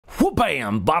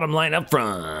Bam! Bottom line up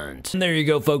front. And there you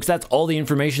go, folks. That's all the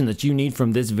information that you need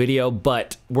from this video,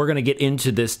 but we're going to get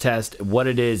into this test, what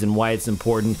it is and why it's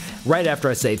important, right after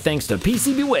I say thanks to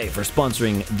PCBWay for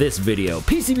sponsoring this video.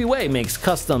 PCBWay makes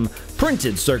custom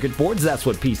printed circuit boards. That's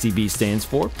what PCB stands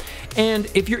for. And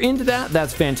if you're into that,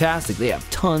 that's fantastic. They have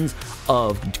tons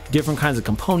of different kinds of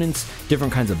components,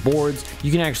 different kinds of boards.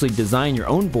 You can actually design your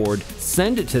own board,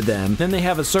 send it to them. Then they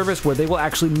have a service where they will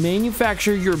actually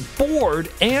manufacture your board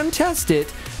and test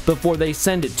it before they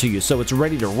send it to you, so it's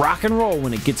ready to rock and roll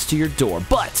when it gets to your door.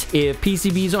 But if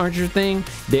PCBs aren't your thing,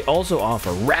 they also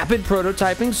offer rapid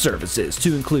prototyping services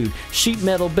to include sheet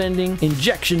metal bending,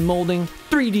 injection molding,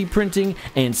 3D printing,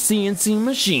 and CNC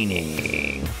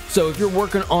machining. So if you're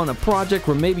working on a project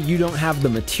where maybe you don't have the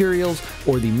materials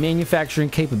or the manufacturing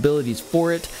capabilities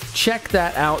for it, check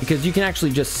that out, because you can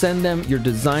actually just send them your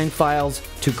design files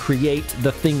to create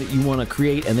the thing that you want to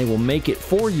create, and they will make it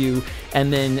for you,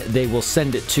 and then they will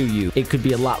send it to you. It could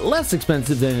be a lot less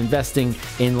expensive than investing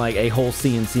in like a whole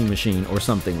CNC machine or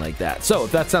something like that. So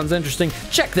if that sounds interesting,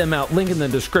 check them out. Link in the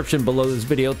description below this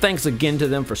video. Thanks again to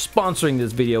them for sponsoring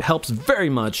this video. Helps very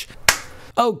much.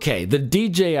 Okay, the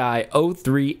DJI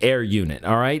O3 Air unit,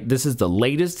 all right? This is the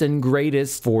latest and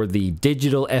greatest for the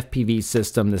digital FPV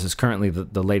system. This is currently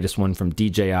the latest one from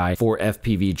DJI for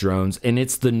FPV drones, and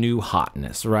it's the new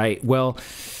hotness, right? Well,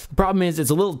 the problem is it's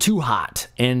a little too hot,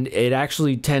 and it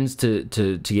actually tends to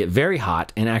get very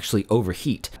hot and actually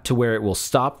overheat to where it will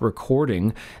stop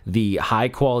recording the high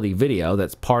quality video.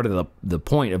 That's part of the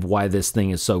point of why this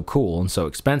thing is so cool and so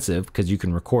expensive, because you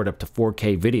can record up to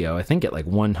 4K video, I think at like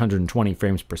 120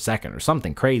 frames per second or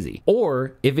something crazy.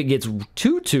 Or if it gets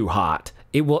too hot,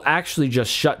 it will actually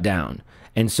just shut down.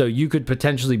 And so you could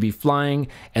potentially be flying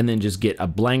and then just get a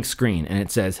blank screen and it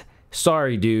says,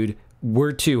 sorry dude,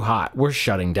 we're too hot, we're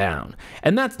shutting down.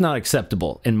 And that's not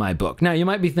acceptable in my book. Now you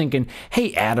might be thinking,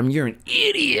 hey Adam, you're an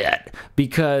idiot,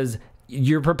 because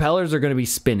your propellers are going to be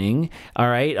spinning, all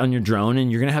right, on your drone,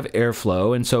 and you're going to have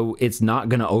airflow, and so it's not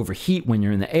going to overheat when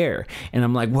you're in the air. And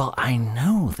I'm like, well, I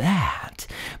know that,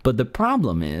 but the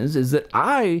problem is that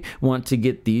I want to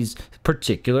get these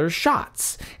particular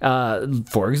shots.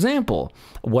 For example,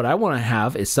 what I want to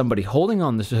have is somebody holding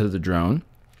on to the drone,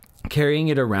 carrying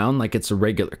it around like it's a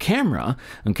regular camera.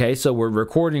 Okay, so we're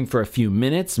recording for a few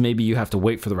minutes. Maybe you have to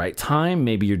wait for the right time.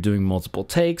 Maybe you're doing multiple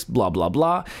takes, blah, blah,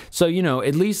 blah. So, you know,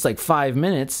 at least like 5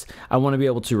 minutes, I want to be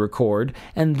able to record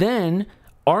and then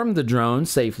arm the drone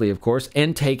safely, of course,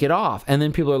 and take it off. And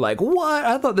then people are like, what?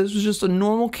 I thought this was just a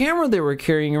normal camera they were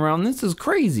carrying around. This is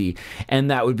crazy.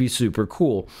 And that would be super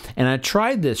cool. And I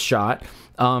tried this shot,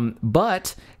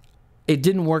 but it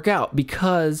didn't work out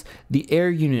because the air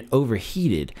unit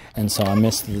overheated. And so I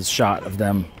missed this shot of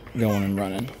them going and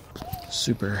running.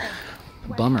 Super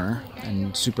bummer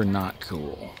and super not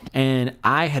cool. And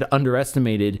I had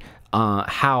underestimated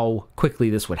how quickly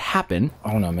this would happen.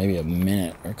 I don't know, maybe a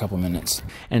minute or a couple minutes.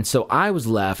 And so I was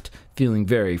left feeling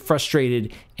very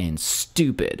frustrated and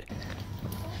stupid.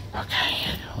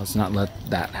 Okay, let's not let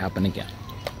that happen again.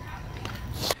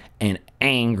 And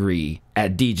angry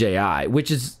at DJI,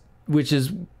 which is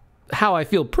how I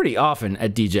feel pretty often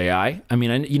at DJI. I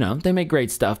mean, you know, they make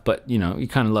great stuff, but, you know, you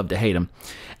kind of love to hate them.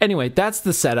 Anyway, that's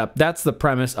the setup. That's the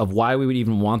premise of why we would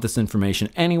even want this information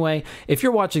anyway. If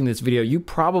you're watching this video, you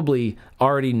probably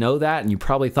already know that, and you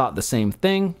probably thought the same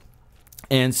thing.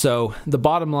 And so the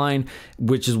bottom line,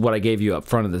 which is what I gave you up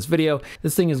front of this video,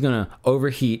 this thing is going to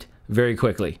overheat very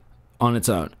quickly on its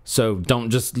own. So don't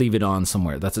just leave it on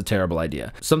somewhere. That's a terrible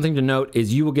idea. Something to note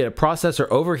is you will get a processor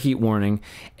overheat warning,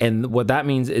 and what that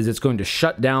means is it's going to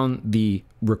shut down the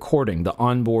recording, the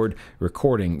onboard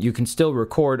recording. You can still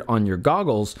record on your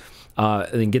goggles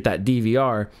and get that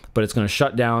DVR, but it's going to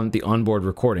shut down the onboard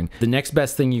recording. The next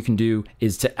best thing you can do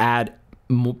is to add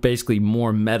basically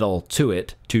more metal to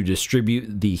it to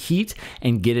distribute the heat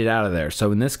and get it out of there.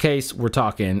 So in this case, we're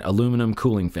talking aluminum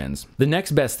cooling fins. The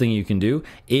next best thing you can do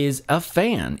is a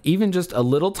fan, even just a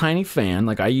little tiny fan.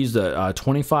 Like I used a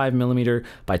 25 millimeter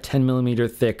by 10 millimeter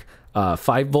thick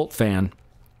 5-volt fan,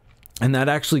 and that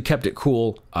actually kept it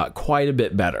cool quite a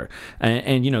bit better.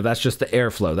 And you know, that's just the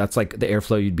airflow. That's like the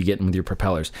airflow you'd be getting with your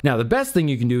propellers. Now, the best thing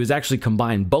you can do is actually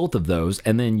combine both of those,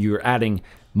 and then you're adding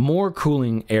more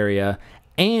cooling area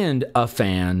and a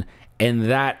fan,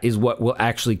 and that is what will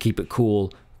actually keep it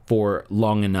cool for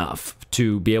long enough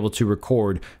to be able to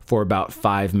record for about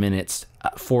 5 minutes,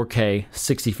 4K,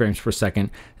 60 frames per second.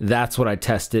 That's what I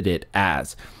tested it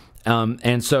as.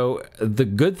 And so the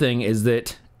good thing is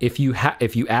that if you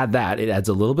add that, it adds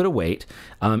a little bit of weight,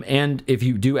 and if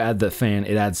you do add the fan,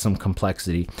 it adds some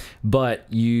complexity. But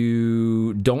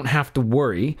you don't have to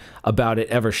worry about it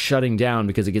ever shutting down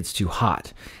because it gets too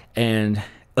hot. And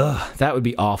that would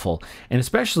be awful. And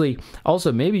especially,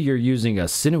 also, maybe you're using a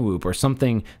Cinewoop or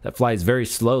something that flies very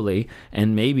slowly,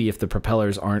 and maybe if the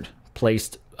propellers aren't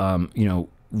placed, you know,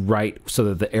 right so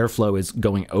that the airflow is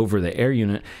going over the air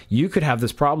unit, you could have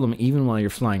this problem even while you're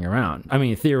flying around. I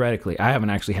mean, theoretically, I haven't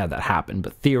actually had that happen,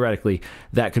 but theoretically,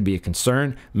 that could be a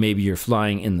concern. Maybe you're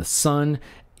flying in the sun,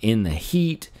 in the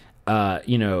heat,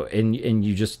 you know, and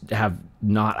you just have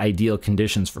not ideal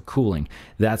conditions for cooling.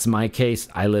 That's my case.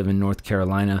 I live in North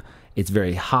Carolina. It's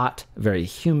very hot, very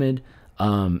humid,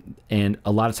 and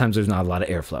a lot of times there's not a lot of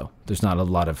airflow. There's not a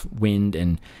lot of wind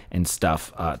and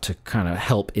stuff to kind of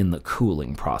help in the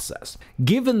cooling process.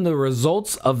 Given the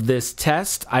results of this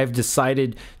test, I've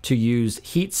decided to use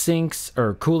heat sinks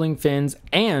or cooling fins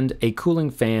and a cooling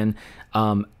fan,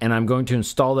 and I'm going to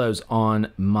install those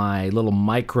on my little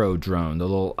micro drone, the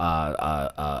little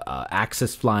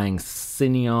Axis flying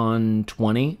Cineon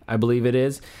 20, I believe it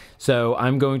is. So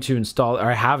I'm going to install, or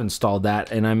I have installed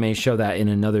that, and I may show that in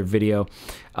another video.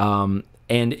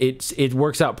 And it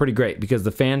works out pretty great because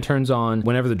the fan turns on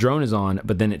whenever the drone is on,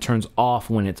 but then it turns off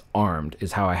when it's armed,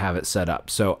 is how I have it set up.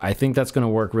 So I think that's going to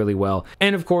work really well.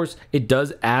 And of course, it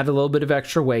does add a little bit of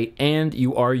extra weight, and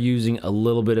you are using a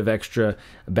little bit of extra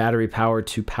battery power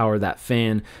to power that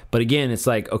fan. But again, it's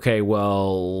like, okay,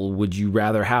 well, would you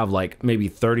rather have like maybe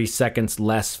 30 seconds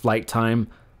less flight time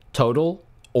total,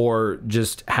 or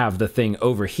just have the thing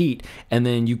overheat and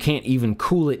then you can't even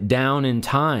cool it down in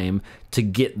time to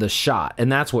get the shot?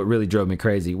 And that's what really drove me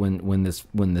crazy when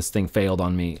this thing failed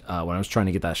on me when I was trying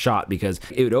to get that shot, because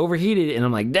it would overheat it, and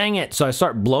I'm like, dang it. So I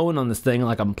start blowing on this thing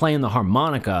like I'm playing the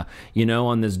harmonica, you know,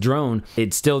 on this drone.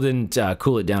 It still didn't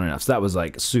cool it down enough. So that was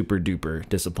like super duper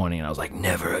disappointing, and I was like,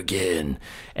 never again.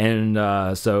 And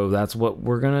so that's what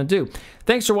we're gonna do.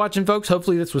 Thanks for watching, folks.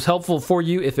 Hopefully this was helpful for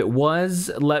you. If it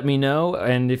was, let me know.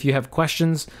 And if you have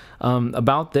questions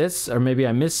about this, or maybe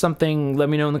I missed something, let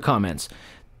me know in the comments.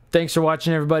 Thanks for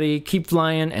watching, everybody. Keep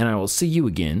flying, and I will see you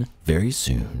again very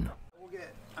soon.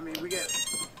 We get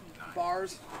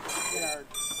bars in our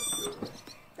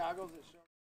goggles that show.